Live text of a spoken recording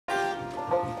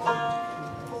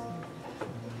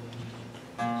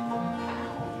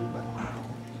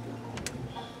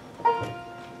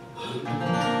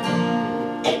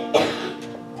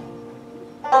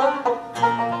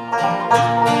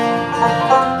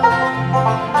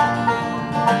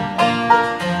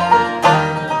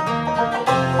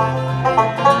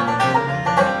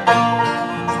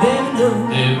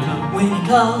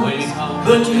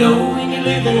But you know when you're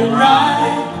living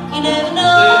right, you never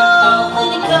know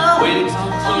when it comes,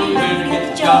 so you better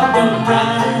get the job done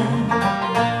right.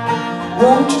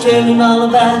 Won't you tell him all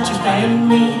about your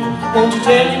family? Won't you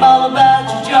tell him all about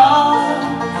your job?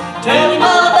 Tell him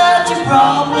all about your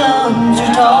problems.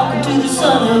 You're talking to the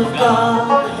Son of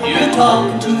God. You're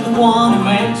talking to the one who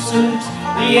answers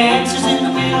the answers in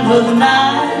the middle of the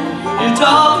night. You're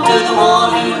talking to the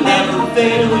one who never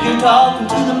fails. You're talking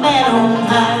to the man on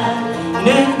high. You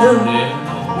never know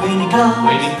when he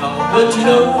comes, but you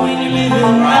know when you're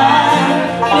living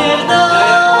right. You never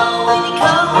know when he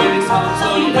comes, so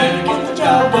you better get the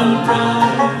job done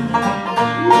right.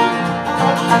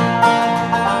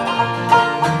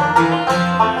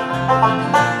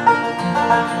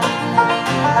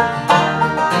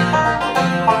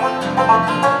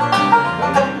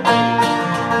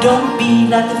 Don't be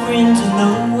like the friends of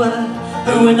Noah,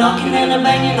 who were knocking and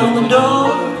banging on the door.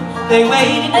 They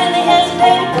waited and they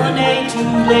hesitated, one day too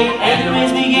late, and the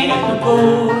rains began to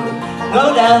pour.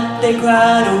 No doubt they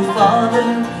cried, oh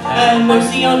Father, have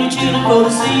mercy on your children for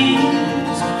the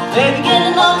seas. They began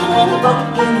to knocking and the boat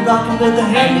began to rocking, but the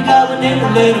hand of God would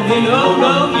never let them in. Oh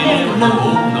no, you never know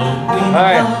when he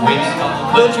comes,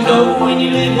 but you know when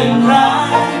you're living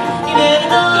right. You never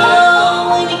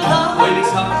know when he comes,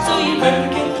 so you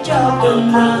better get the job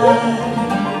done right.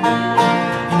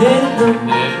 You never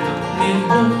know.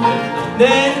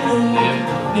 Never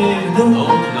know,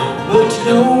 but you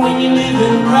know when you're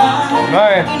living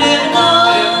right. You never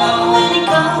know when he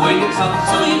comes,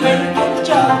 so you better get the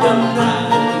job done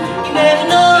right. You never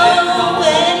know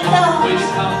when he comes,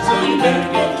 so you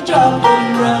better get the job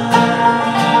done right.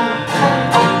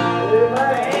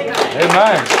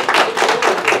 Amen.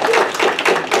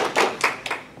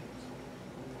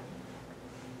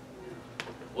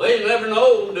 Well, you never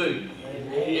know, do you?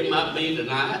 It might be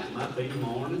tonight, it might be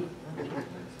tomorrow.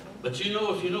 But you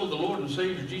know, if you know the Lord and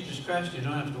Savior Jesus Christ, you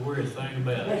don't have to worry a thing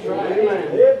about it.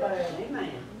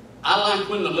 Amen. I like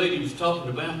when the lady was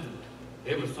talking about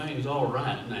that everything's all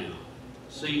right now.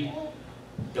 See,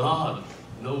 God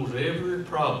knows every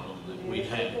problem that we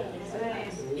have.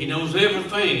 He knows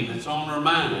everything that's on our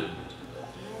mind.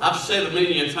 I've said it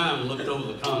many a time, looked over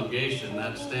the congregation, and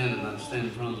I'd stand in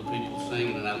front of the people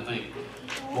singing, and I'd think,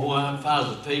 boy, if I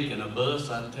was taking a bus,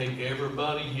 I'd take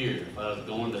everybody here if I was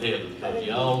going to heaven, because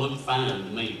y'all look fine to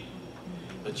me.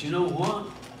 But you know what?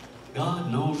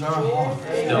 God knows our hearts,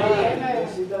 don't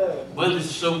He? Well, it's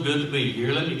so good to be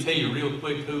here. Let me tell you real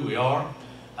quick who we are.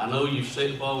 I know you've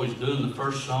sat while we was doing the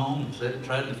first song and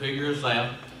tried to figure us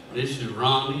out. This is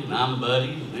Ronnie, and I'm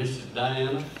Buddy, and this is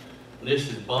Diana. And this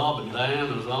is Bob, and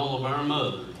Diana is all of our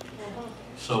mothers.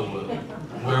 So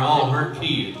we're all her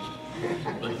kids,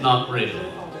 but not really.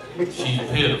 She's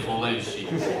pitiful, ain't she?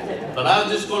 But I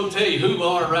was just going to tell you who we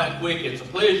are right quick. It's a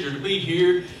pleasure to be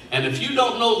here. And if you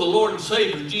don't know the Lord and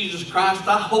Savior Jesus Christ,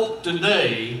 I hope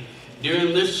today,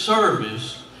 during this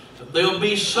service, that there'll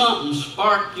be something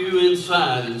spark you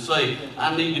inside and say,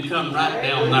 I need to come right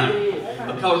down there.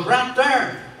 Because right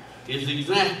there is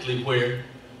exactly where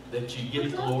that you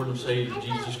get the Lord and Savior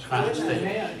Jesus Christ at.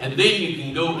 And then you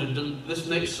can go to this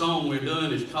next song we're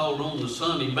doing is called On the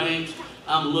Sunny Banks.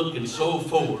 I'm looking so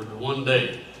forward to one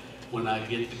day when I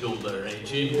get to go there,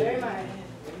 ain't you? Amen.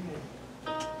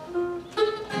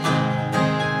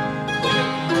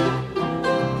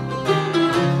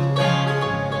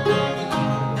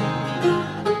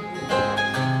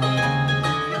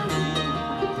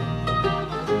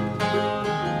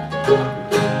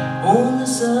 On the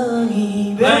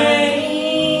sunny banks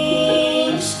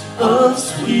of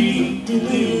sweet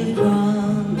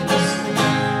deliverance,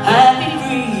 happy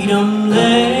freedom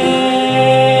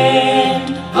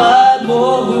land, my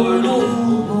mortal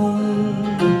home.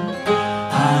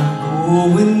 I'm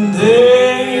going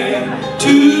there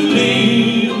to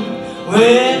live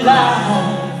when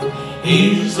life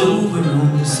is over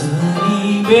on the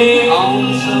sunny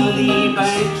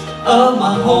banks of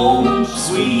my home,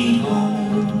 sweet home.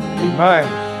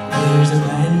 There's a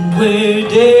land where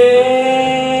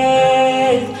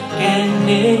death can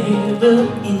never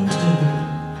enter,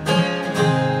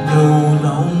 no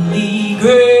lonely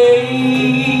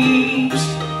graves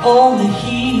on the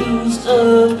hills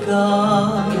of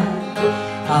God.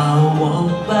 I'll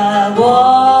walk by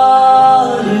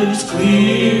waters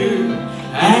clear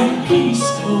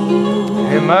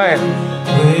Amen.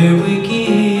 where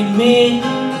wicked men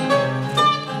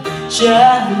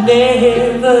shall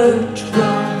never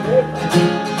trod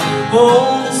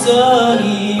on the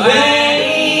sunny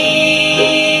banks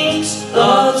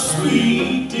of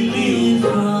sweet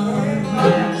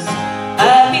deliverance.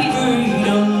 Happy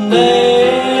freedom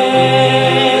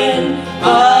land,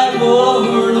 my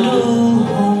mortal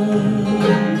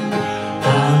home.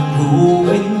 I'm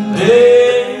going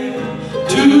there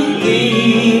to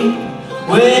live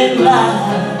when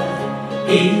life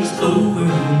is over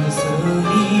on the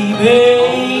sunny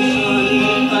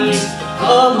banks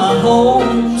of my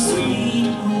home,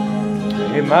 sweet home.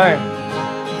 Amen.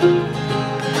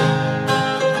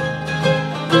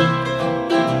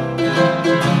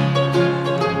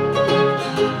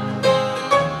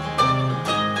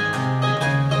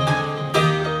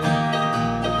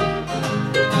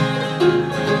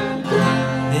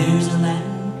 There's a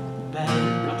land back,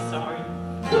 I'm sorry.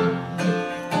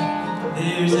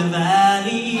 There's a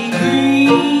valley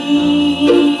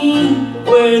green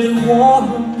where the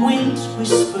warm winds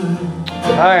whisper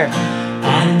Amen.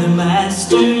 and the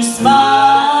master smiles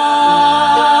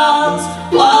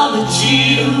while the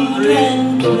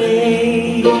children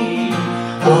play.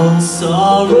 All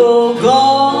sorrow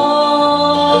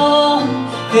gone,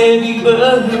 heavy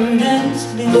burdens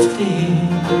lifted,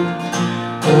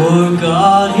 for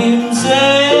God Himself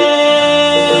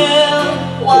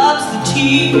wipes the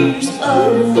tears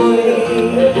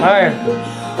away. Amen.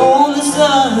 On the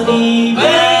sunny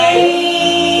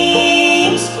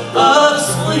banks of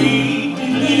sweet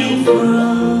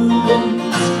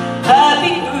deliverance,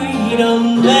 happy freedom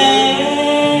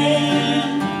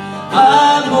land,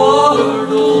 my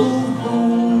mortal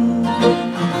home.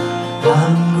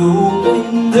 I'm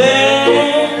going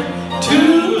there to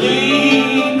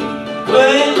live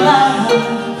when life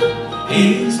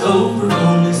is over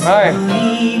on the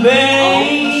sunny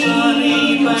banks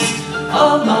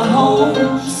of my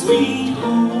home, sweet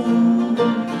home.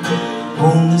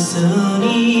 On the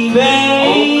sunny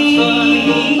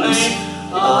banks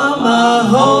of my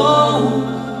home,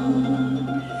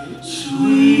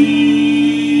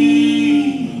 sweet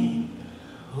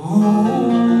home.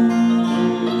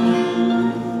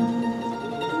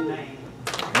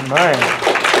 Amen.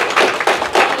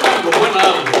 But when I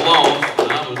was lost,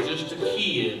 and I was just a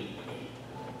kid,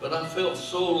 but I felt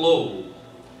so low.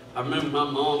 I remember my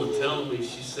mom telling me,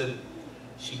 she said,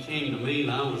 she came to me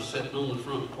and I was sitting on the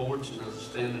front porch and I was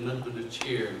standing up in a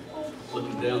chair,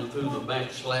 looking down through the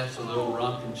back slats of the old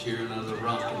rocking chair and I was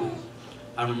rocking.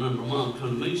 I remember Mom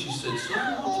coming to me, she said,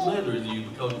 son, what's the matter with you?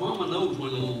 Because Mama knows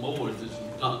when little boys has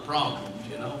got problems,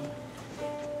 you know.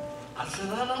 I said,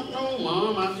 I don't know,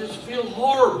 Mom, I just feel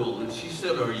horrible. And she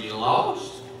said, are you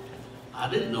lost? I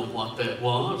didn't know what that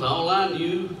was. All I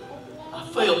knew, I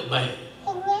felt bad.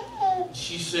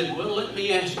 She said, well, let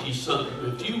me ask you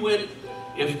something.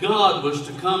 If God was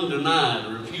to come tonight,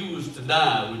 or if you was to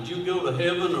die, would you go to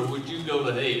heaven or would you go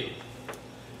to hell?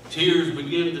 Tears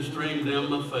began to stream down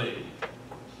my face.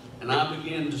 And I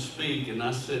began to speak, and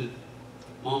I said,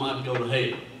 Mom, I'd go to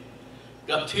hell.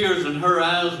 Got tears in her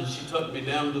eyes, and she took me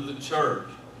down to the church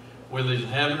where they was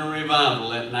having a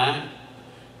revival that night.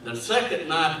 The second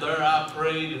night there, I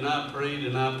prayed and I prayed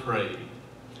and I prayed.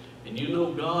 And you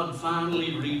know, God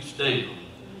finally reached down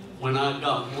when I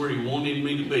got where He wanted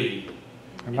me to be.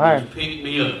 Amen. And He picked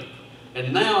me up.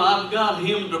 And now I've got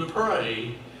Him to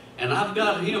pray, and I've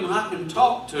got Him I can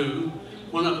talk to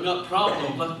when I've got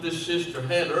problems like this sister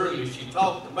had earlier she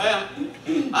talked about.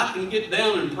 I can get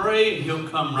down and pray and He'll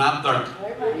come right there.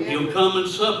 He'll come and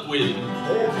sup with you.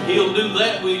 He'll do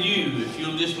that with you if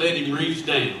you'll just let Him reach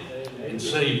down and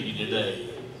save you today.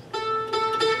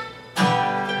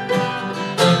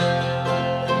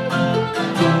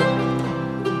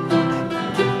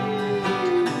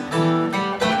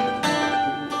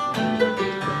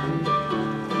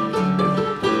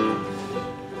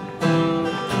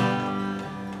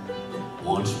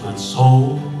 Once my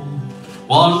soul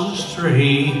was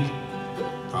astray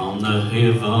from the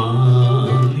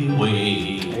heavenly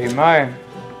way. Amen.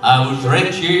 I was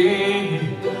wretched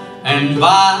and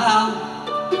vile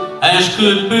as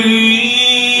could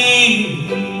be.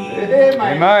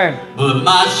 Amen. But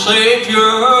my Savior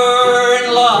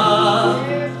in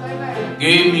love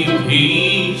gave me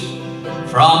peace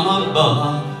from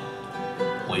above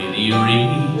when He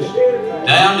reached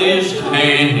down His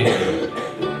hand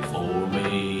for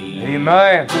me.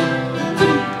 Amen.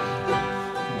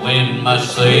 When my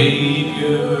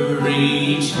Savior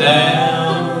reached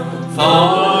down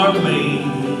for me,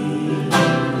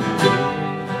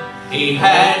 He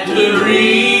had to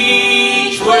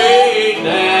reach way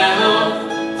down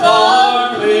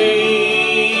for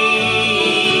me.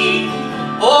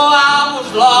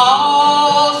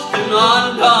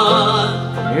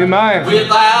 Amen.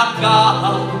 Without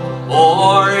God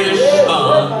or His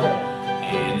Son,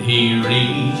 and He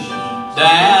reached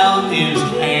down His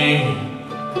hand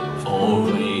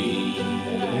for me.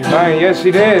 Amen. Yes,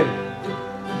 He did.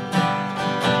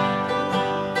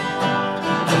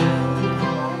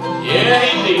 Yeah,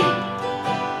 He did.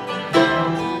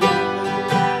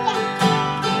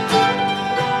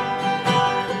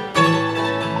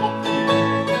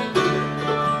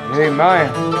 Amen.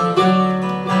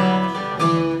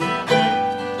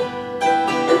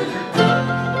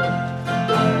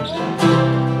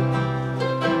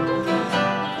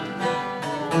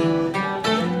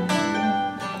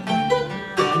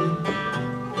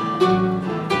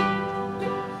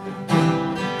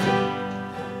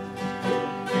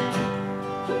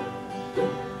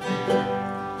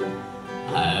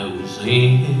 I was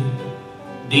in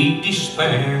deep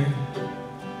despair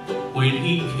when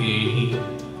He came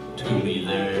to me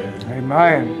there.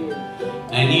 Amen.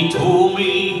 And He told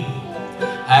me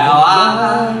how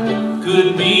I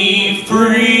could be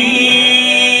free.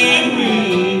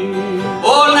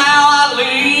 Oh, now I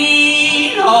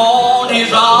lean on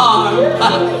His arm,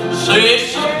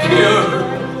 safe, secure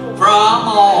from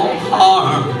all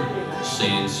harm,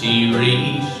 since He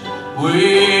reached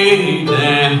way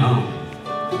down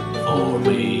for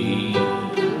me.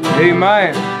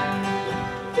 Amen.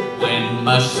 When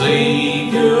my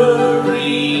Savior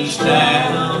reached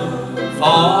down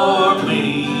for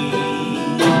me,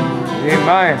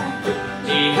 Amen.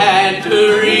 He had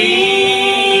to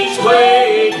reach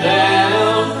way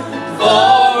down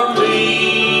for me.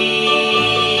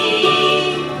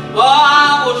 For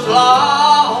I was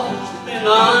lost and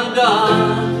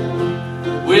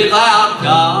undone, without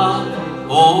God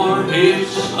or His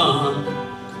Son,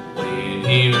 when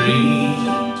He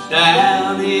reached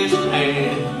down His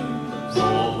hand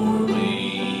for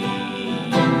me.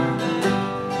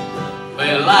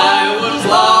 Well, I was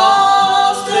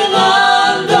lost and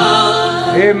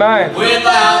undone, Amen.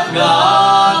 without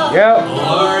God Yep.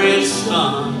 or His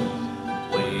Son,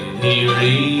 when He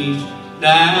reached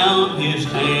down His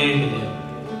hand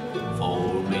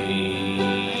for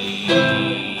me.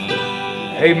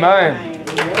 Amen.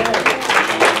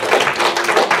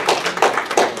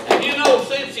 And you know,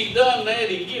 since He done that,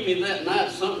 He give me that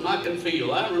night something I can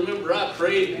feel. I remember I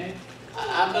prayed.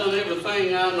 I done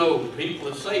everything I know. People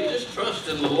that say just trust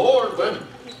in the Lord, but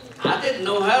I didn't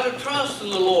know how to trust in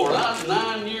the Lord. I was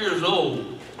 9 years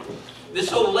old.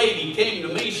 This old lady came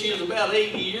to me. She was about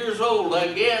 80 years old,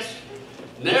 I guess.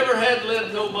 Never had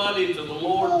led nobody to the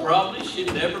Lord, probably.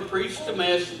 She'd never preached a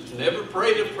message, never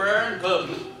prayed a prayer in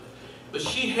public. But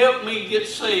she helped me get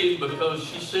saved because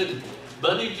she said,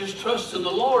 "Buddy, just trust in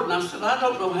the Lord." And I said, "I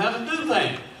don't know how to do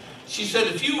that." She said,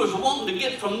 "If you was wanting to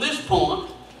get from this point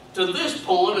to this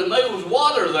point and there was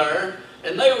water there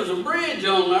and there was a bridge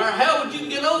on there, how would you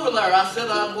get over there?" I said,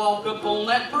 "I'd walk up on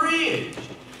that bridge."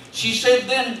 She said,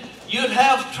 "Then you'd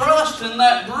have trust in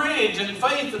that bridge and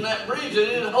faith in that bridge, and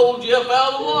it'd hold you up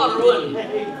out of the water, wouldn't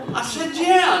it?" I said,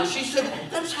 "Yeah." And she said,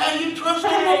 "That's how you trust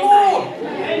in the Lord."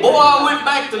 Boy, I went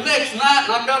back the next night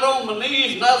and I got on my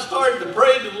knees and I started to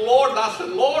pray to the Lord. And I said,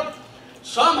 "Lord,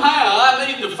 somehow I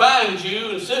need to find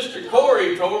you." And Sister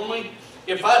Corey told me,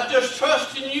 if I just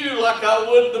trust in you like I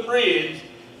would the bridge,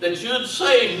 that you'd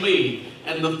save me.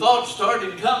 And the thought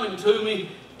started coming to me,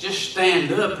 just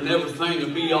stand up and everything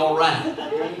will be all right.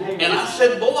 And I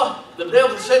said, boy, the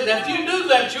devil said, now if you do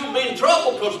that, you'll be in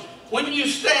trouble, because when you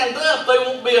stand up, there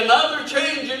won't be another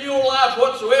change in your life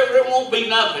whatsoever. It won't be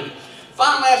nothing.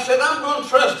 Finally, I said, I'm going to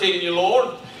trust in you,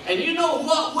 Lord. And you know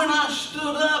what? When I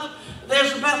stood up,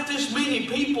 there's about this many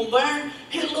people there.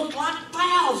 It looked like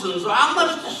thousands. I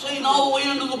must have seen all the way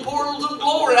into the portals of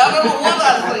glory. I don't know what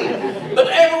I seen. But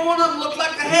every one of them looked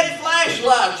like they had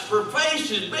flashlights for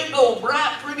faces, big old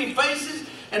bright, pretty faces.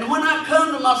 And when I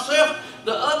come to myself,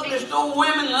 the ugliest old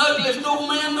women, the ugliest old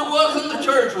men there was in the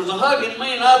church was hugging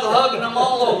me, and I was hugging them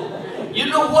all over. You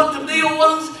know what the deal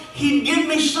was? He'd give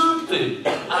me something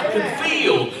I could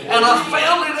feel, and I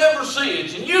felt it ever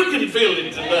since. And you can feel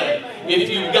it today if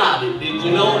you got it. Did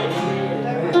you know it?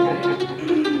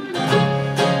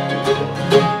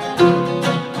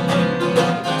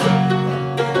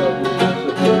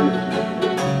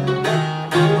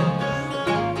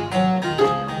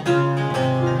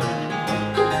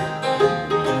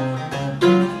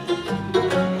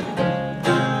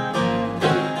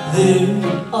 There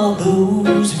are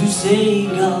those who say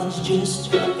God's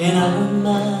just in our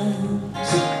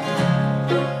minds,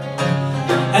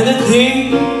 and the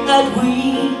thing that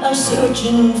we are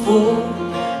searching for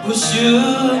we'll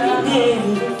surely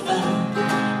never find.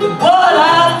 But what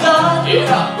I've got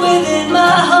within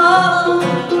my heart,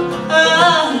 I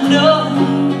know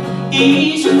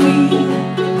He's real.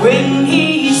 When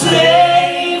He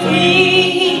saved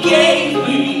me, He gave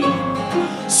me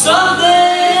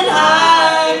something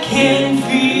I can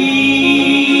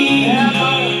feel.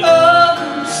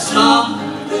 Oh,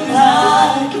 something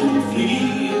I can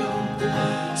feel.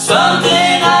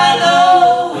 Something I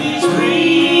know is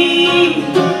real.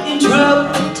 In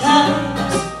troubled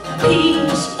times,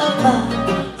 peace of mind,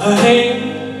 a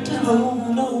hand to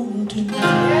hold on to.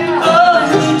 Oh,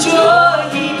 the joy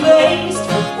He placed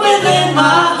within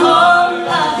my heart, I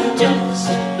just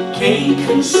can't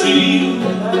conceal.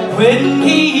 When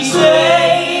He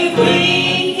saved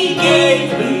me, He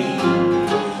gave me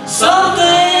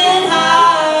something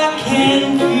I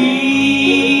can feel.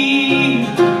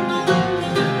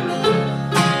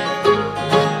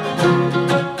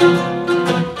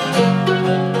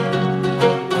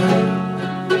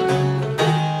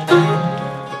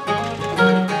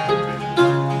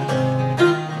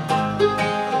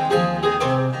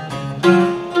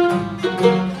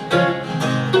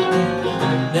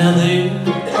 Now there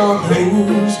are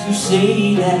those who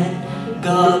say that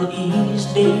God is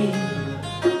dead,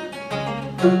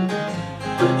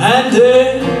 and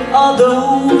there are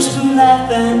those who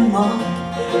laugh and mock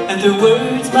at the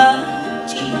words my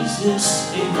Jesus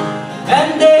said.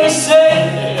 And they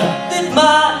say that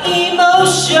my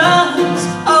emotions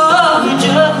are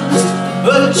just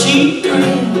a cheap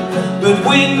thrill. But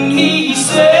when He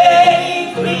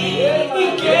saved me,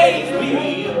 He gave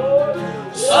me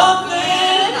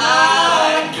something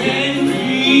I can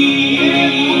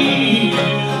feel.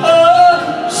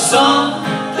 Oh,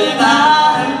 something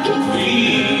I can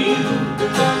feel.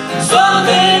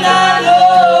 Something I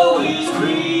know is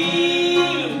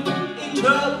real. In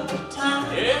troubled times,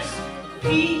 yes,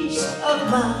 peace of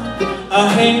mind, a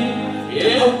hand to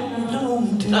hold on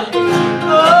to.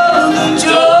 Oh, the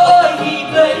joy He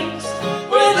placed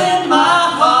within my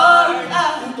heart, I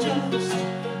just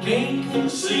can't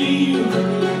conceal.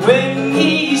 When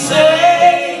He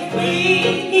saved me,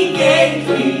 He gave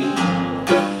me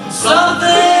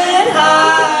something I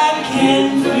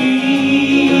can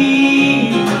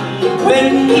feel.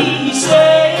 When He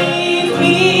saved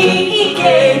me, He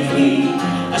gave me,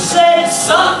 I said,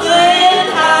 something I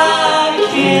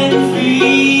can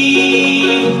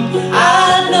feel. I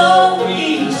know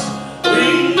He's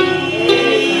real.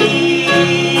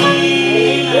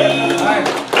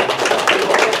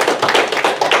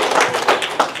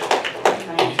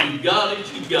 You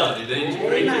got it, ain't you,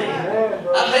 preacher?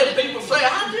 I've had people say,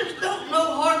 I just don't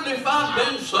know hardly if I've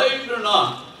been saved or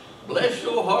not. Bless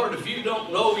your heart, if you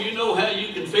don't know, you know how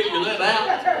you can figure that out.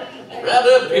 Right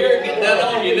up here, get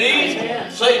down on your knees,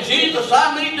 say, Jesus,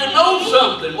 I need to know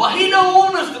something. Well, He don't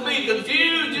want us to be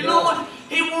confused. You know what?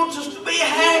 He wants us to be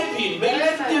happy and be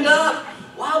lifted up.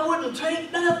 Well, I wouldn't take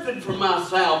nothing for my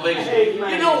salvation.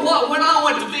 You know what? When I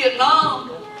went to Vietnam,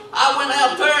 I went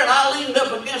out there and I leaned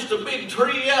up against a big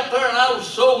tree out there and I was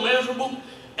so miserable.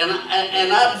 And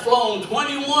I'd flown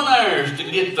 21 hours to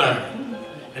get there.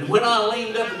 And when I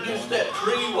leaned up against that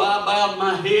tree, well, I bowed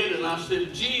my head and I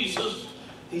said, Jesus.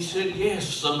 He said, yes,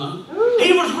 son.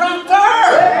 He was right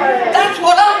there. That's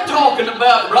what I'm talking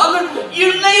about, brother.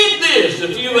 You need this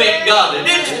if you ain't got it.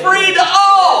 It's free to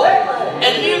all.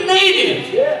 And you need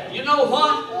it. You know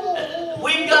what?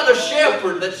 We've got a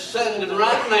shepherd that's sending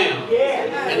right now,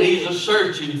 and He's a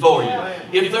searching for you.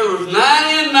 If there was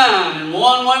 99 and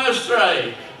one went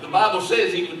astray, the Bible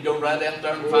says He would go right out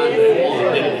there and find that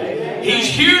one, didn't He? He's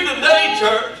here today,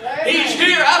 church. He's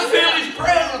here. I feel His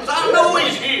presence. I know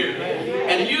He's here.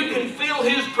 And you can feel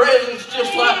His presence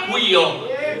just like we are,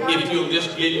 if you'll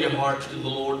just give your hearts to the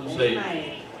Lord and say,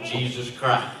 Jesus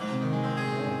Christ.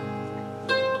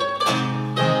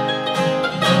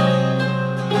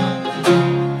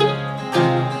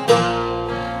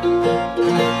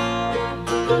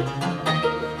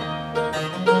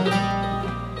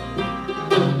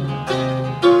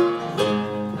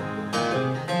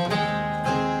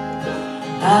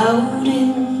 Out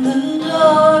in the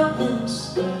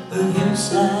darkness, a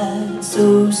hillside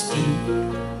so steep,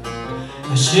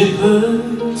 a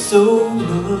shepherd so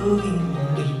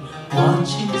lovingly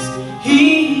watches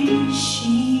his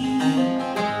sheep.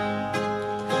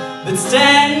 But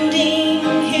standing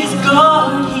his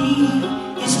guard, he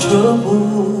is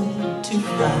troubled to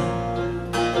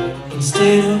find,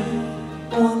 instead of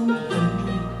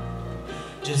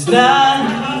 100, just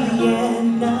 99.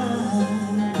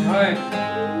 Right.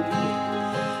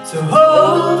 So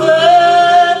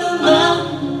over the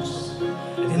mountains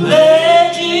and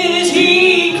ledges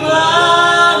he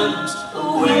climbs,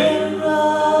 aware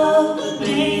of the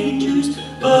dangers,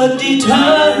 but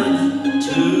determined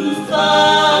to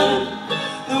find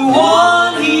the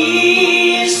one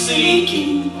he is seeking.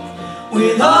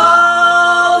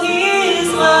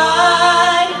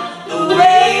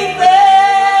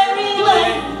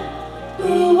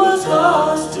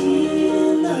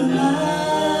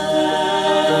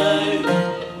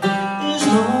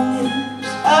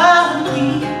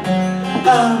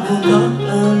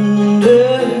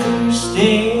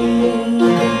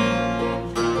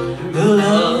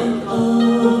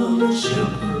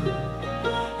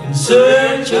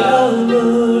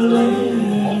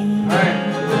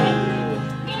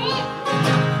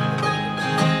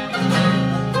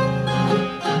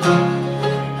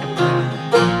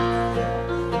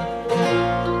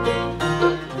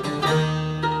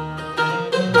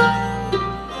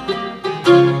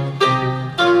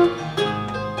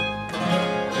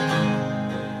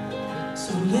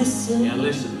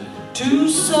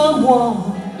 someone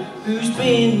who's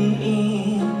been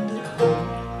in the cold,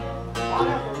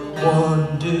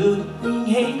 wandering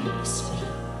hastily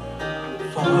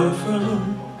far from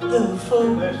the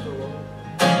fold.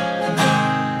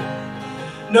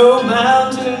 No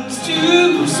mountains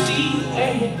too steep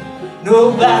and no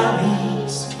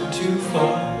valleys too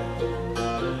far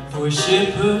for a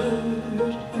shepherd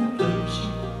who loves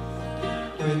you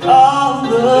with all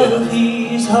of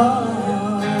his heart.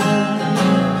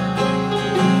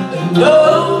 And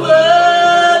over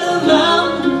the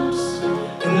mountains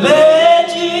and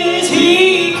ledges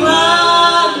he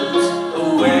climbs,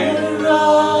 aware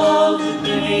of the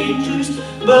dangers,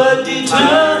 but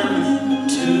determined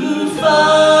to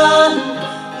find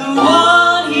the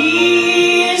one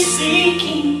he is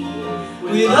seeking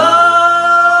with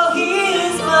all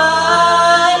his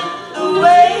might. The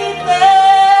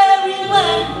wayfaring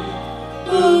man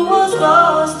who was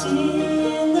lost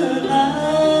in the night.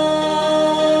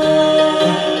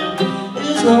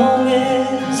 As long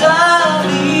as I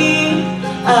live,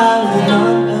 I will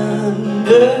not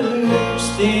understand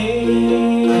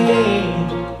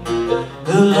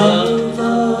the love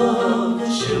of the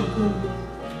shepherd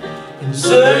in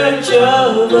search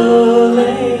of a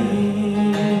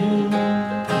lamb.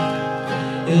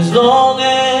 As long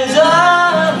as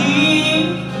I live,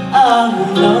 I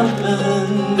will not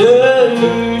understand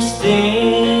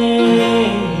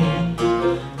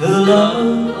the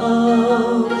love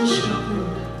of the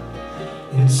shepherd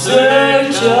in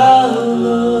search of a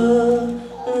lamb.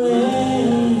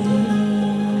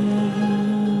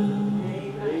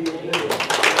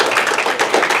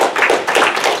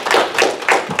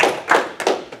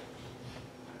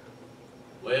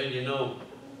 Well, you know,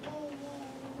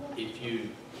 if you're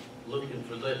looking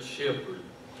for that shepherd,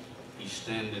 he's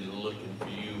standing and looking for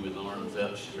you with arms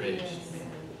outstretched,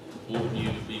 wanting you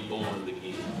to be born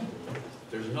again.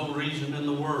 There's no reason in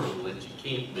the world that you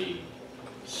can't be.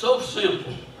 So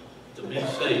simple to be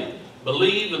saved.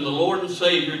 Believe in the Lord and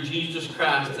Savior Jesus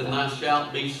Christ and thou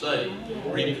shalt be saved.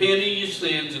 Repent of your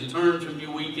sins and turn from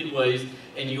your wicked ways,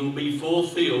 and you will be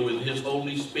fulfilled with His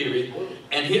Holy Spirit,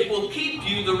 and it will keep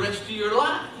you the rest of your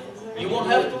life. You won't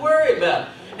have to worry about it.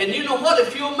 And you know what?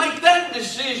 If you'll make that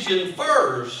decision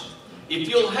first, if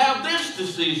you'll have this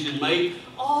decision made,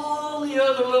 all the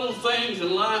other little things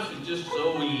in life is just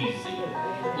so easy.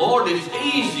 Lord, it's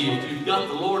easy if you've got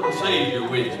the Lord and Savior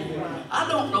with you. I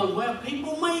don't know how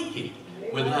people make it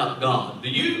without God. Do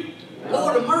you?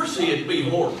 Lord of mercy, it'd be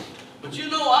horrible. But you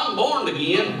know, I'm born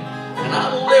again, and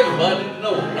I want everybody to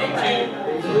know it. Don't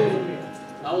you?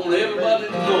 I want everybody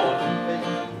to know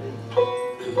it.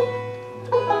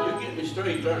 You'll get me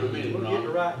straight there in a minute, We'll Ron.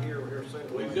 get right here. We're here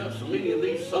soon. We've got so many of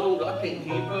these songs I can't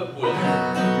keep up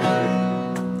with.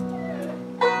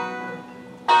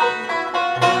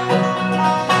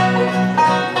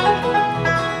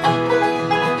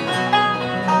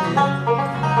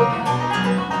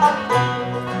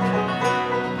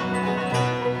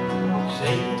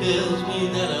 Satan tells me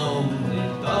that I only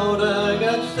thought I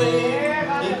got saved.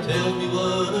 He tells me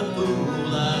what a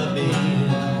fool I've been.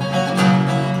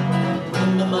 When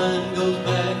my mind goes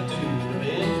back to the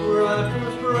bench where I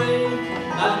first prayed,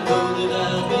 I know that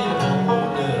I've been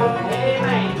born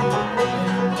again.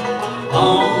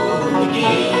 Born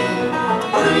again,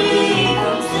 free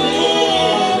from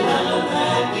sin. I'm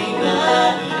happy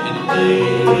night and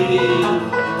day.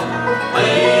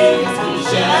 Waves can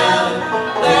shout,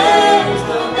 there's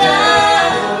no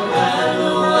doubt. I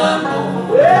know I'm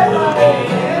born again.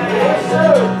 Yes,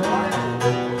 sir.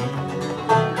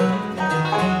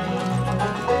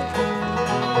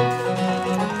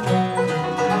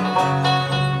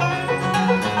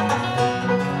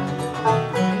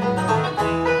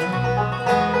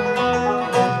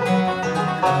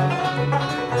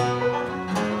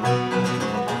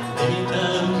 Many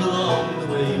times along the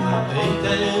way, my faith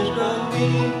has struck me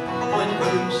when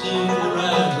birds seem to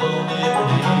rise on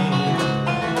every day.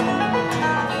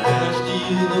 When I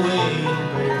steal away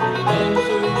and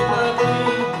search my way,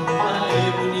 my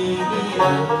every need be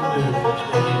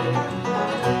understand.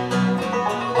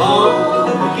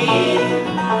 Born again,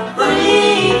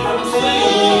 free from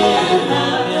sin,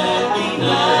 I'm happy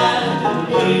night and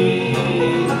day.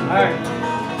 All right.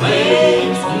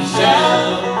 Makes me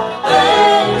shout,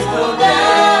 there's no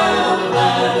doubt. I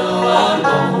know I'm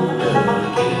born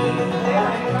again.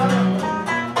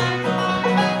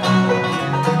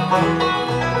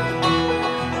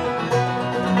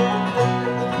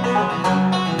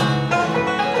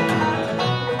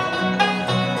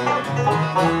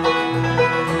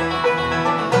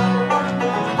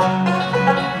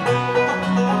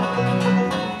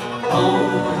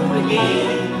 Born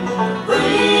again,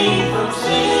 free from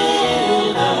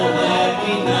sin. I'm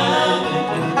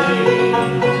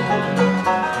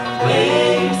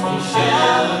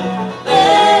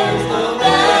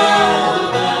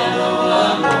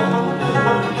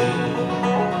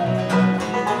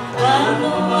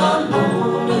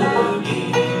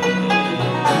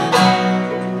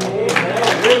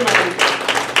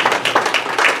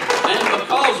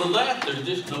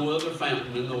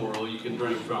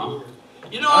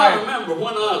You know, I remember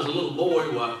when I was a little boy,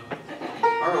 why,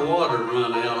 our water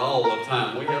run out all the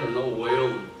time. We had an old well,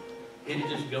 and it'd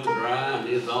just go dry, and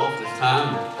it was off this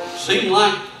time. Seemed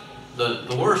like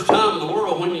the worst time in the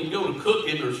world when you go to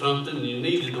cooking or something, and you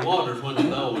needed the water is when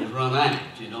it always run out,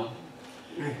 you know.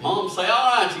 Mom say,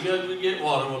 all right, you got to go get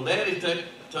water. Well, Daddy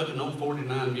took an old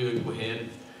 49 Buick we had.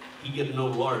 He get an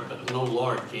old lard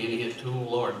can. He had 2 old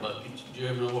lard buckets. Did you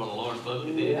ever know what a lard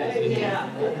bucket is? Yeah.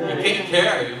 You can't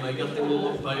carry them. They got them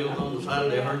little pails on the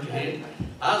side. They hurt your hand.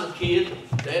 I was a kid.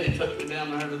 Daddy took me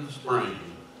down there to the spring.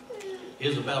 It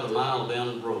was about a mile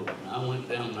down the road. And I went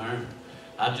down there.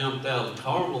 I jumped out of the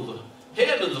car. Well, the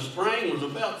head of the spring was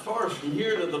about far from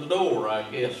here to the door, I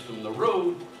guess, from the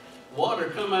road. Water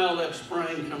come out of that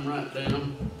spring, come right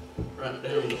down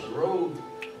to the road.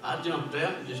 I jumped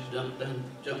out and just jumped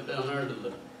down there to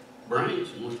the branch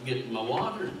and was getting my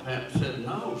water. And Pap said,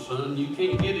 no, son, you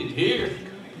can't get it here.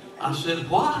 I said,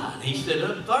 why? And he said,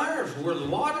 up there's where the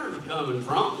water's coming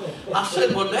from. I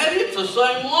said, well, Daddy, it's the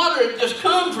same water. It just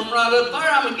comes from right up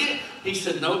there. I'm going to get it. He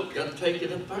said, no, you got to take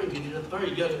it up there and get it up there.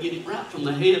 You got to get it right from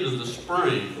the head of the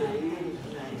spring.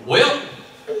 Well,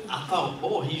 I thought,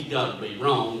 boy, he's got to be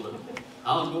wrong, but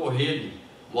I'll go ahead and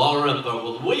water up there.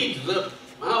 Well, the weeds was up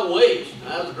my waist.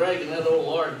 I was dragging that old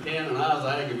lard can, and I was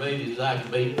aggravated as I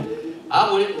could be.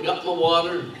 I went and got my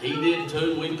water, and he did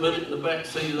too, and we put it in the back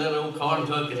seat of that old car and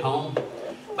took it home.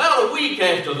 About a week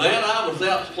after that, I was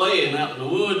out playing out in the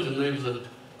woods, and there was a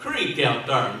creek out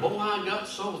there. And boy, I got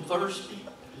so thirsty.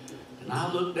 And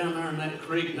I looked down there in that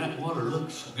creek, and that water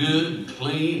looks good and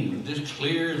clean and just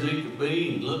clear as it could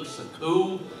be, and looks so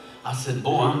cool. I said,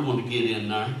 boy, I'm going to get in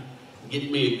there and get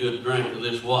me a good drink of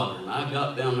this water. And I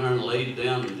got down there and laid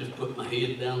down and just put my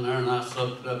head down there, and I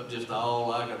sucked up just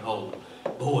all I could hold.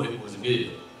 Boy, it was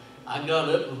good. I got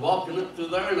up and was walking up through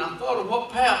there, and I thought of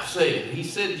what Pap said. He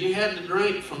said you had to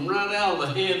drink from right out of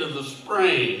the head of the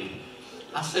spring.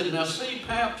 I said, now see,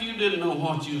 Pap, you didn't know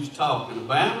what you was talking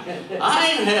about.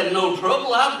 I ain't had no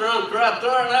trouble. I drank right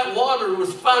there, and that water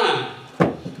was fine.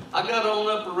 I got on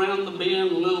up around the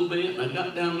bend a little bit, and I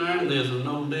got down there, and there's an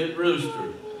old dead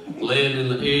rooster laying in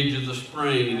the edge of the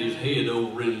spring, and his head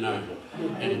over in there.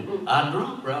 And I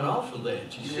drunk right off of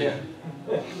that, you see.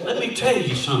 Let me tell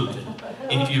you something.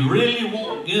 If you really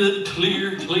want good,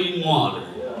 clear, clean water,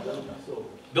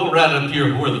 go right up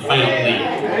here where the fountain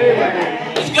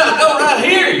is. It's got to go right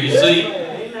here, you see.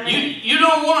 You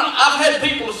don't want to, I've had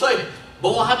people to say,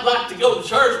 boy, I'd like to go to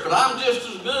church, but I'm just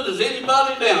as good as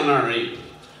anybody down there is.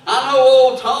 I know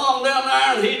old Tom down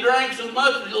there, and he drinks as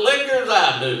much liquor as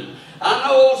I do. I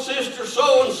know old sister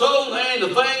so-and-so, and there ain't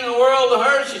a thing in the world to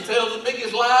her. She tells the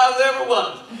biggest lies there ever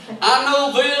was. I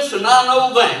know this and I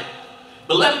know that.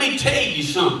 But let me tell you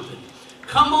something.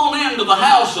 Come on into the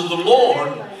house of the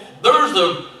Lord. There's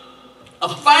a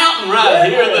fountain right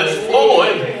here that's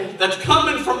flowing, that's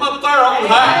coming from up there on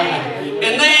high.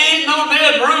 And there ain't no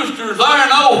dead roosters there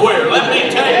nowhere, let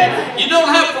me tell you. You don't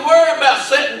have to worry about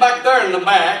sitting back there in the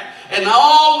back. And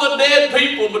all the dead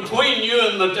people between you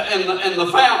and the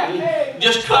fountain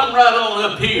just come right on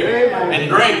up here and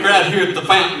drink right here at the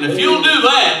fountain. If you'll do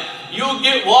that, you'll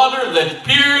get water that's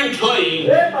pure and clean,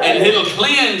 and it'll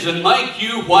cleanse and make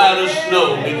you white as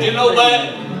snow. Did you know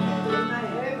that?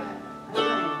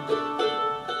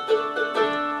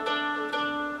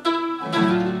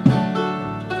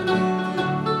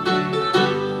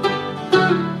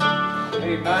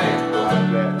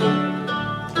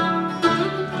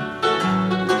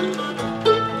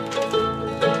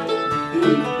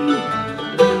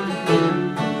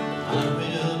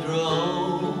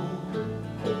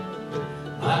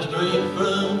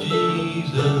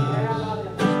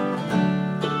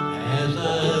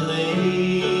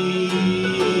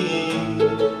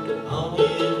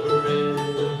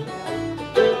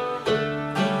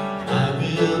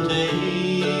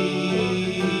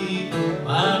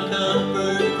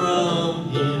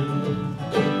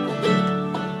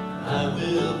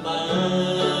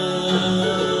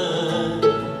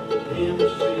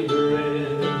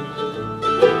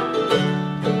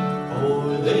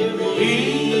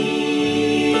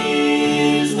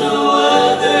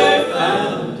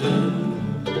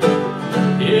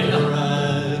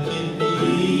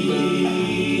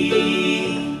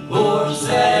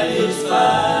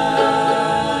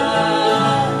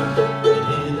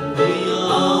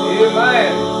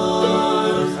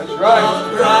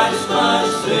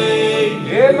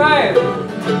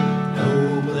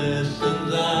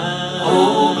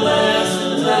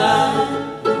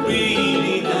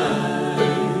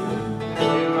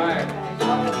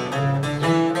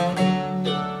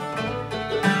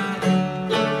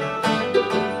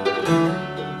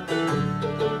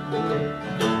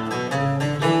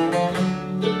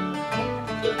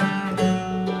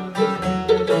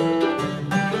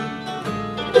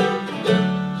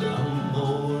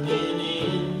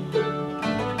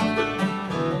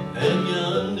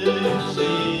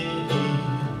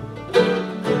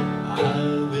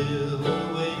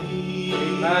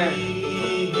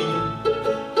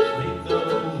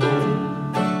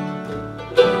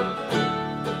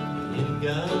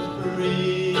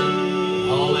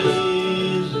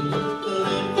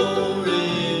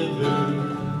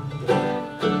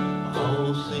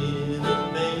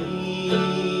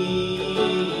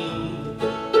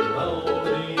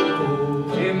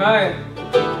 Amen.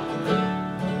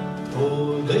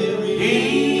 Oh, there is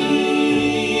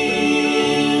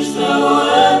no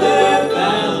other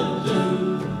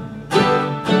fountain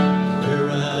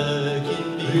where I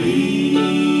can be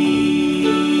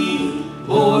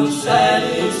more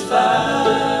satisfied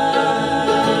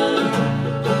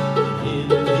in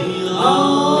the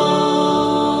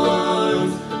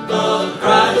arms of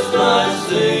Christ my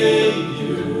Savior.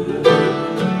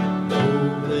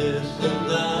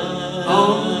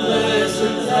 Oh,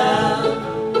 blessed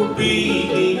thou will be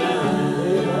denied.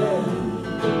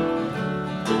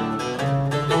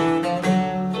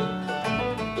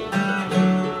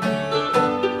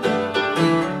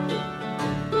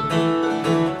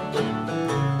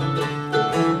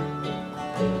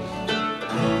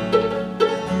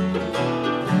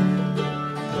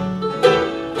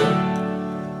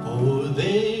 Oh,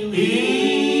 there is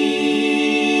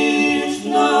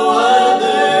no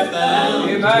other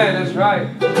fountain. Amen. That's right.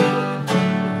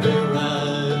 Where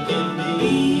I can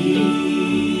be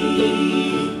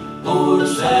more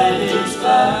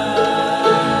satisfied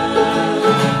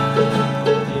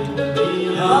in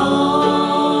the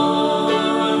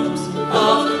arms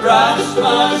of Christ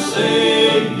my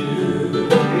Savior.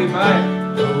 Amen.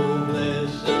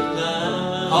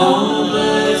 Oh,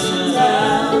 blessed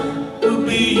thou will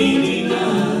be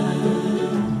denied.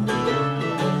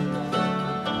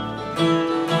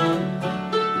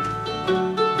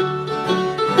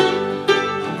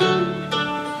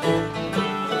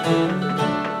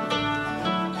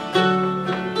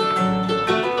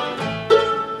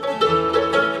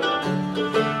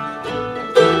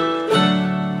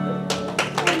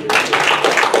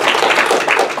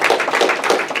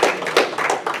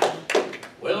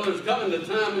 Well, there's coming a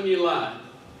time in your life,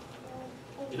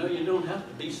 you know, you don't have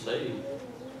to be saved.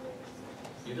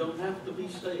 You don't have to be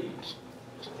saved.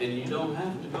 And you don't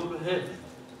have to go to heaven.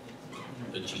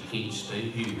 But you can't stay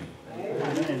here.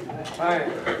 Right.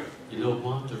 You know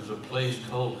what? There's a place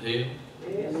called hell.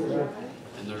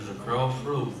 And there's a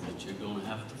crossroad that you're going to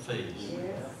have to face.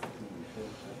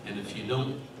 And if you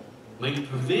don't make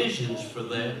provisions for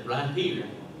that right here,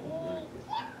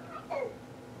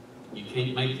 you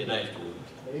can't make it afterwards.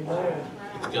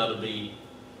 It's got to be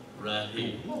right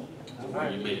here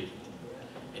where you make it.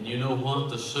 And you know what?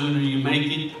 The sooner you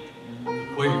make it, the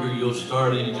quicker you'll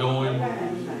start enjoying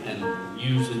and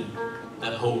using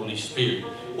that Holy Spirit.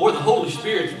 Boy, the Holy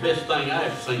Spirit's the best thing I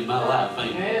ever seen in my life,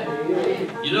 ain't it?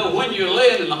 You know, when you're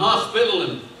laying in the hospital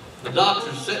and the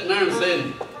doctor's sitting there and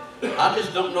saying, I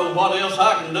just don't know what else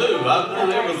I can do. I've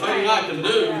done everything I can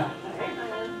do.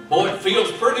 Boy, it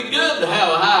feels pretty good to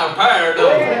have a higher power,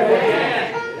 don't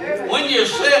it? When you're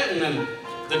sitting and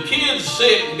the kid's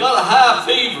sick and got a high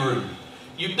fever and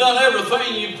you've done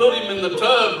everything, you put him in the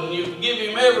tub and you give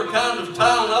him every kind of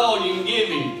Tylenol you can give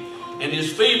him, and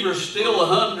his fever's still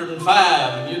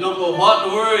 105 and you don't know what in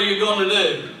the world you're going to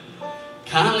do.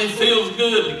 Kindly feels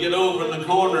good to get over in the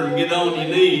corner and get on your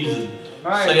knees and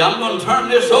say, I'm going to turn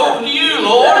this over to you,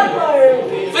 Lord.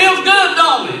 Feels good,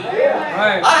 don't it?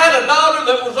 Right. I had a daughter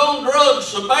that was on drugs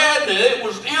so bad that it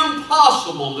was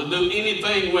impossible to do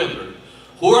anything with her.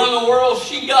 Where in the world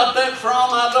she got that from,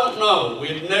 I don't know.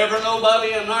 We'd never,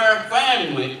 nobody in our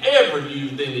family ever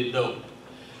used any dope.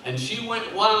 And she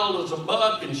went wild as a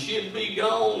buck and she'd be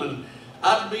gone and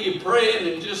I'd be praying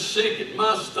and just sick at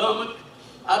my stomach.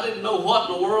 I didn't know what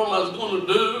in the world I was going to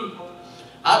do.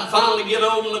 I'd finally get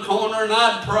over in the corner and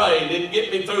I'd pray and it'd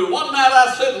get me through. One night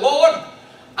I said, Lord,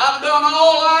 I've done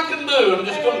all I can do. I'm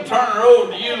just going to turn her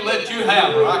over to you and let you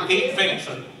have her. I can't fix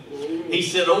her. He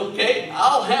said, okay,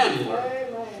 I'll handle her.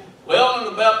 Well, in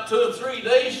about 2 or 3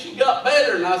 days, she got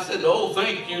better. And I said, oh,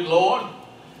 thank you, Lord.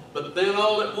 But then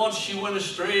all at once she went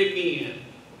astray again.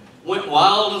 Went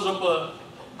wild as a buck.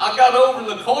 I got over in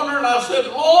the corner and I said,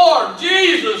 Lord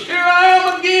Jesus, here I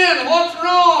am again. What's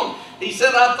wrong? He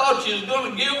said, I thought you was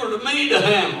going to give her to me to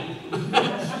handle.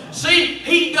 See,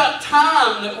 he got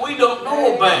time that we don't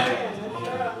know about.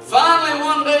 Finally,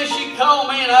 one day she called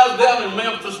me and I was down in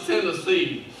Memphis,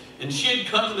 Tennessee. And she'd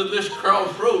come to this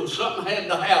crossroads. Something had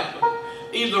to happen.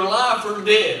 Either life or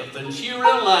death. And she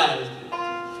realized it.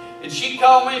 And she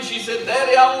called me and she said,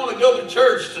 Daddy, I want to go to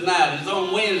church tonight. It's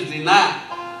on Wednesday night.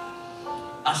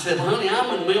 I said, honey,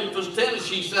 I'm in Memphis,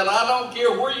 Tennessee. She said, I don't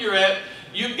care where you're at.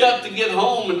 You've got to get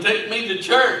home and take me to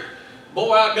church.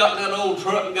 Boy, I got in that old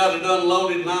truck and got it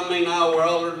unloaded, and I mean, I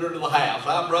rolled her to the house.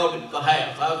 I brought it to the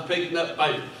house. I was picking up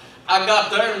paper. I got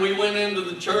there and we went into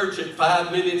the church at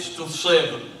 5 minutes till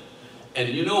 7. And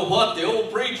you know what? The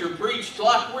old preacher preached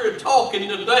like we're talking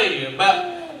today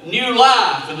about new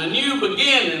life and a new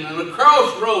beginning and a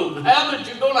crossroad and how that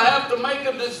you're going to have to make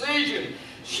a decision.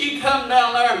 She come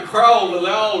down there and crawled to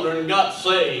the altar and got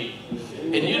saved.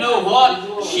 And you know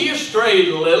what? She strayed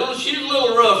a little. She's a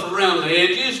little rough around the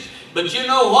edges. But you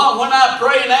know what? When I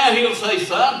pray now, he'll say,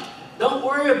 son, don't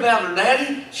worry about her,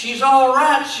 Daddy. She's all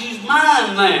right. She's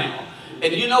mine now.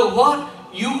 And you know what?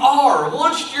 You are.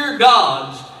 Once you're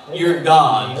God's, you're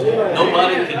God's.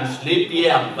 Nobody can snip you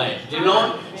out of that. You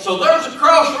know? So there's a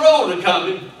crossroad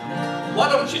coming. Why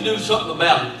don't you do something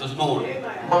about it this morning?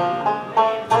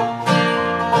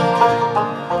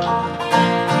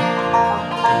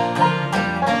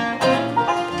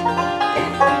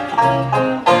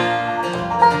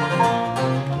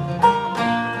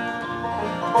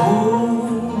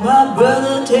 Oh, my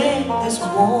brother, take this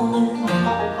warning.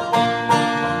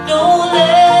 Don't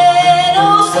let no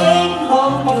Satan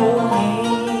hold your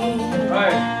hand.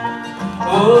 Right.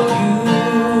 Or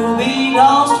you'll be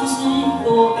lost in sin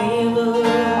forever.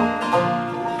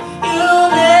 You'll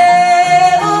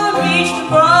never reach the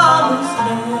promised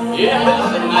land. Yeah,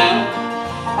 listen now.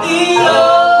 The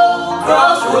old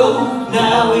crossroad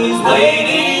now is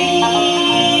waiting.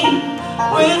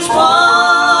 Which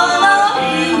one are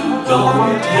you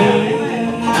gonna take?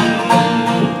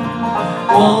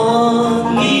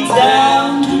 One leads down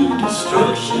to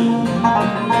destruction,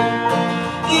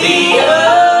 the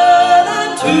other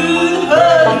to the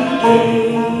pearly gate.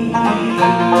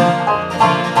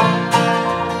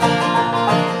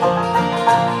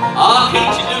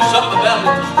 Can't you do something about it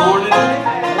this morning?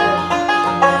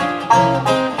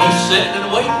 He's sitting and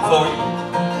waiting for you.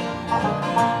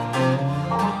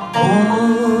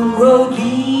 One road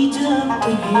leads up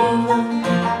to heaven,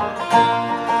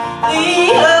 the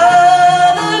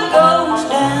other goes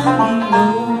down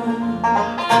below.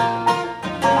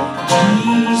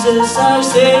 Jesus, our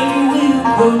Savior, will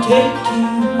protect you.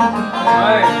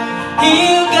 Right.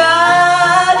 He'll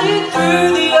guide you through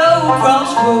the old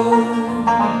crossroad.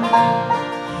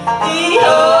 The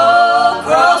old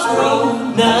crossroad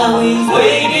now is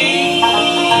waiting.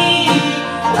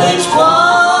 Which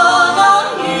one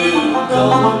are you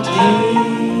gonna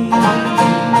take?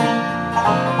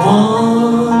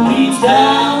 One leads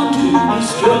down to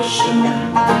destruction,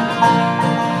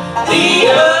 the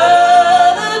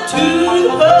other to the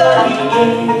pearly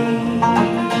gate.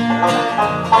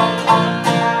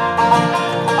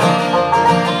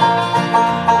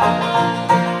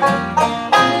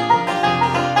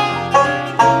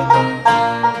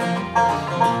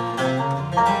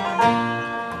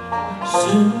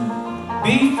 Soon,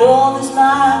 before this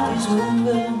life is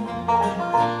over,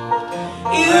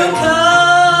 you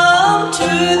come to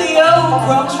the old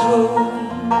crossroad.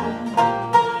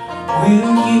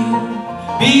 Will you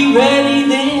be ready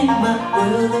then, my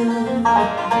brother,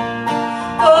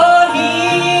 for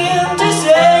him to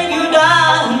save your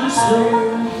dying soul?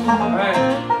 Right.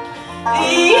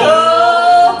 The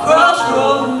old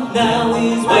crossroad now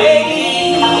is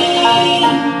waiting.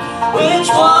 Which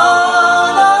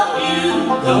one are you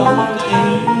gonna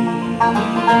take?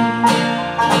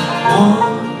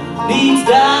 One leads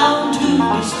down to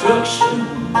destruction,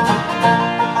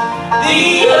 the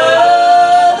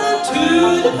other to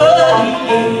the pearly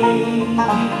gate.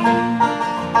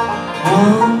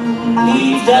 One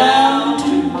leads down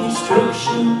to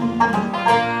destruction,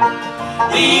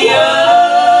 the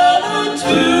other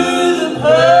to the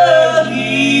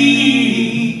pearly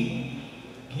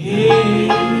gate.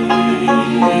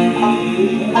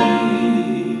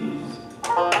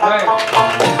 Right.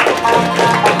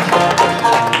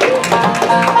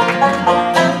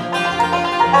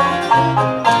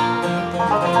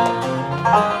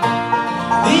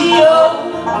 The old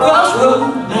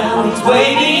crossroad now is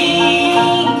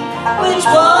waiting. Which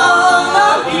one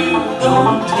are you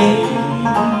gonna take?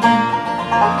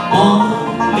 One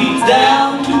leads down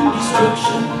to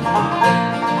destruction,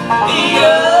 the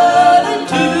other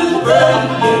to the pearly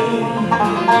gate.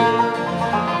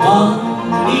 One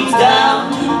leads down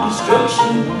to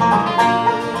destruction,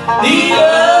 the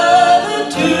other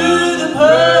to the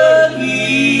pearly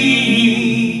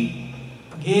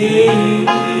gate.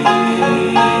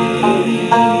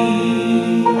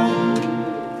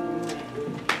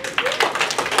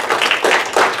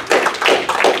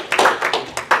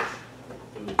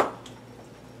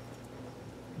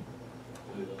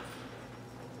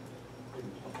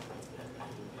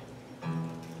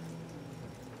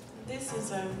 This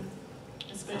is a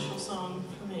special song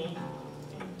for me.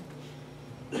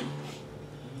 And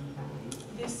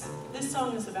this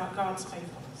song is about God's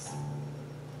faithfulness,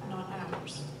 not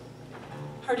ours.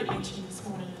 Heard it mentioned this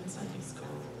morning in Sunday school.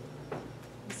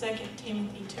 2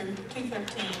 Timothy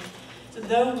 2:13. So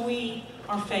though we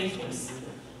are faithless,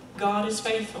 God is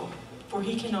faithful, for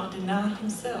he cannot deny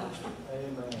himself.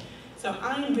 Amen. So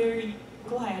I am very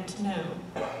glad to know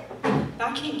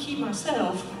I can't keep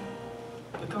myself,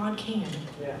 but God can,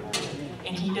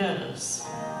 and He does.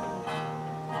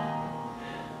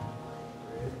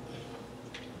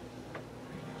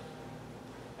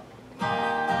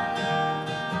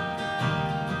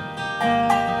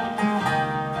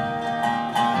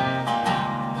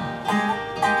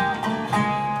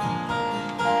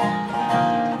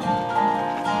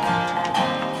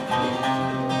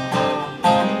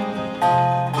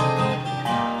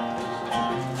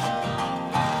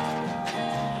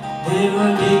 There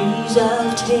are days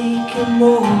I've taken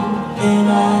more than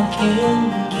I can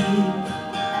give,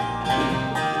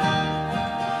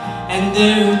 and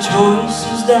there are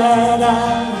choices that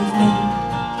I've made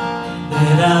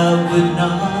that I would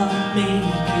not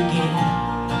make again.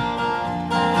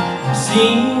 I've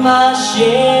seen my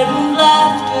share of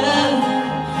laughter,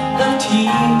 of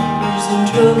tears and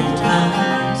troubled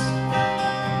times.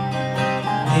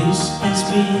 This has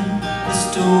been the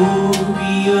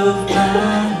story of my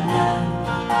life.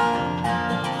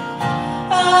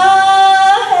 I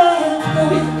have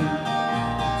won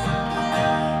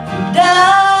and I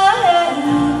have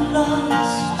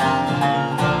lost.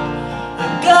 I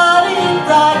got it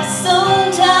right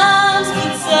sometimes,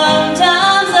 but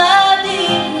sometimes I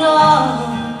did not.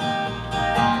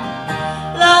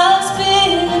 Life's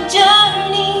been a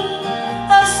journey.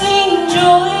 I've seen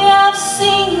joy, I've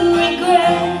seen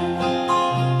regret.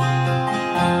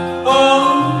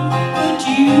 Oh, but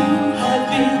you have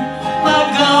been my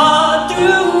God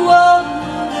through all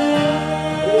of it.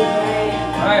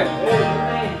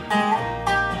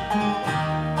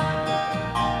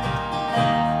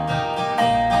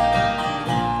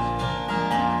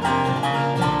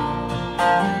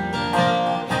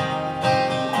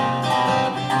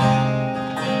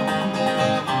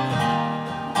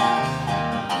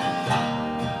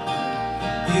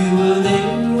 You were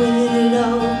there when it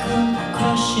all come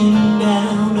crashing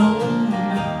down on me,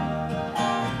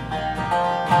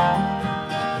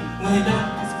 when I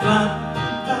was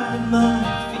blinded by my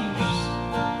fears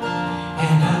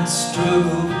and I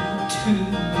struggled to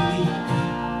believe.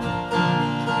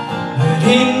 But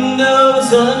in those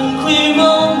unclear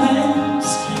moments,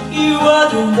 you are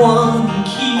the one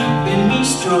keeping me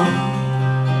strong.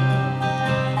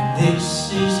 This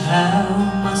is how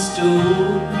my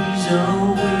story's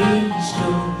always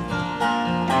gone.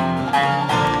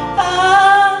 I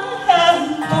have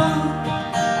won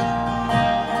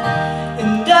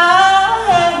and I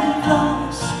have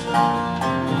lost.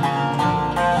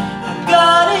 I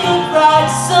got it right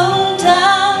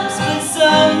sometimes, but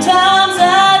sometimes I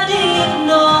did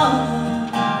not.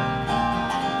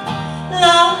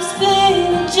 Life's been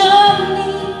a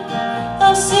journey.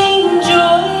 I've seen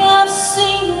joy, I've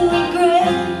seen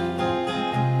regret.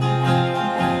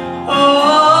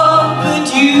 Oh, but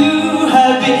you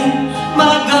have been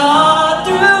my God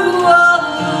through all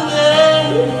of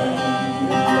it.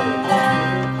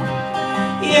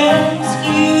 Yes,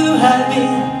 you have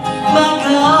been my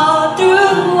God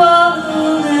through all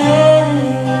of it.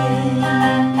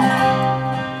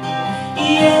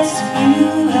 Yes,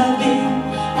 you have been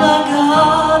my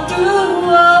God through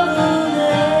all of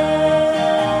it.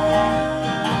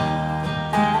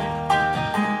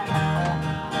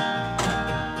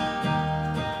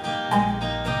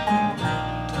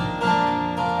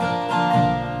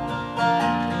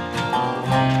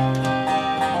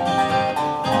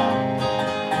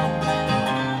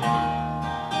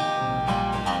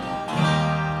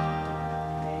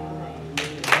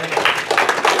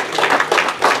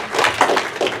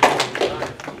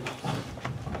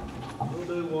 We'll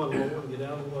do one more and get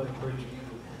out of the way, preacher.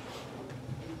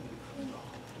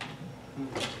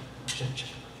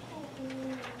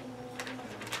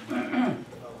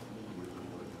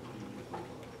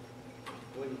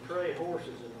 When you trade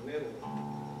horses in the middle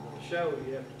of the show,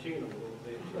 you have to tune them a little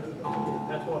bit.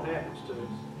 That's what happens to us.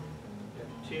 You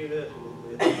have to tune up a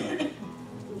little bit.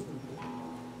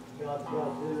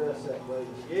 God do us that way.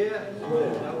 Yeah,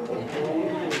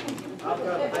 I've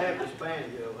got a Baptist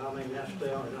banjo. I mean, I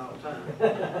stay on it all the time.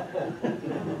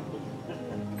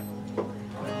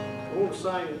 I want to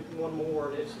sing one more.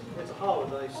 It's a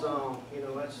holiday song. You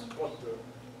know, that's what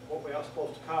we are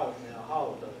supposed to call it now, a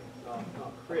holiday,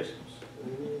 not Christmas.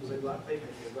 Seems like people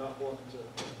forgot what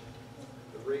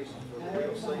the reason for the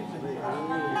real season is.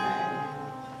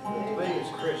 But to me,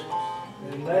 it's Christmas.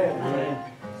 Amen.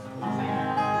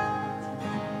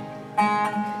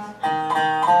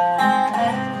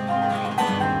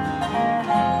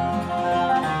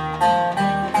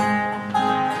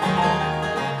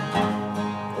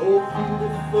 Oh,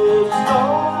 beautiful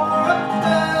star up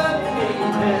there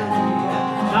in heaven,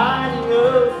 shining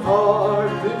up far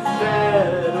to shine.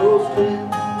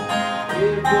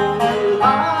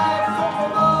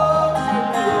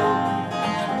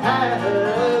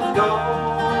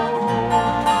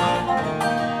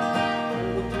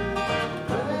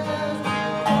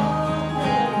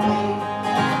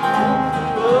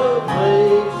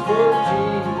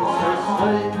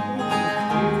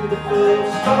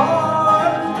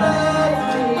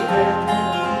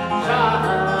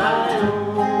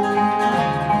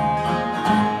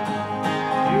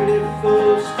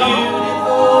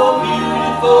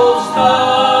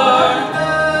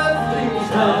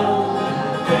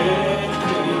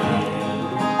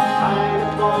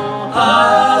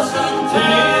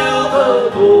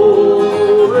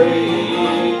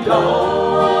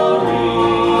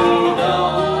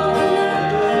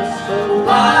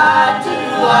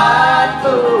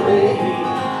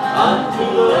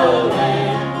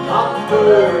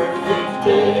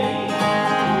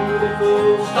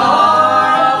 beautiful star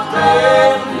of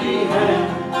Bethlehem,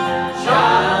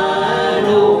 shine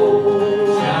on,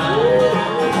 shine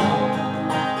on.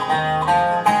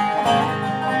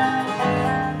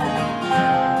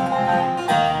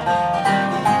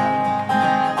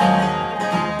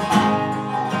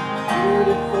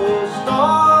 Beautiful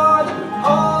star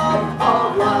of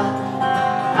light,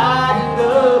 guiding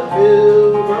the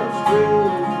pilgrims through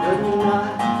the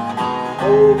night,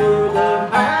 over the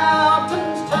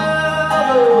mountains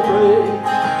till the break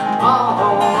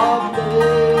of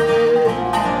day,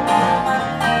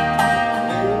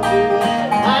 into the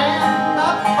land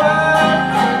of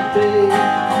perfect day,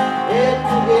 it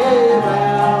will give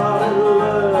out a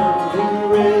lovely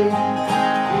ray.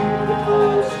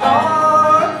 Beautiful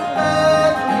star of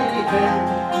Bethlehem,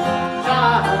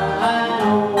 shine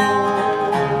on.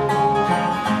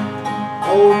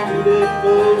 Oh,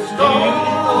 beautiful star,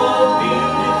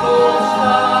 beautiful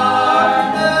star,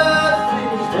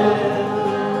 Bethlehem,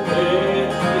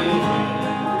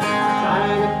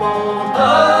 shine upon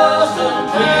us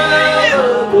until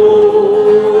the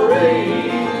glory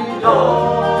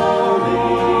dawning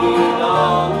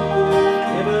dawn.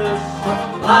 Give us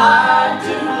light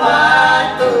to light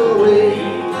the way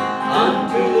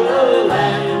unto the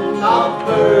land of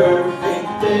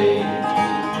perfect day.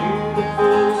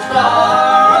 Beautiful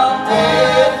star of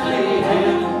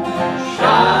Bethlehem,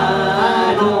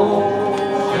 shine on,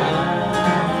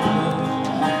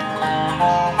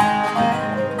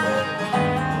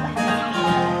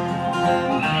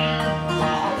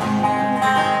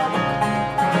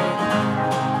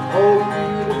 oh,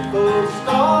 beautiful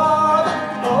star that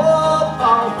of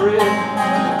our breath,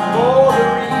 for to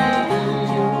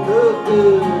redeem the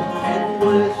good and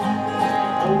blessed.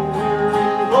 Over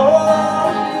in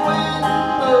glory when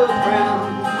the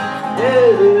crown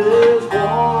is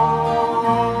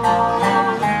won.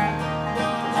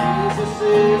 Jesus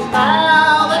is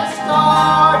now that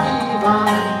star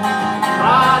divine,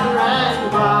 brighter and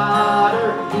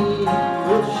brighter he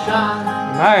will shine.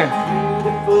 Amen.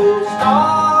 Beautiful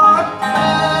star of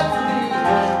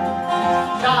Bethlehem,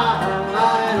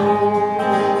 shine on.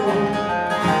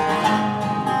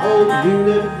 Oh,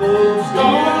 beautiful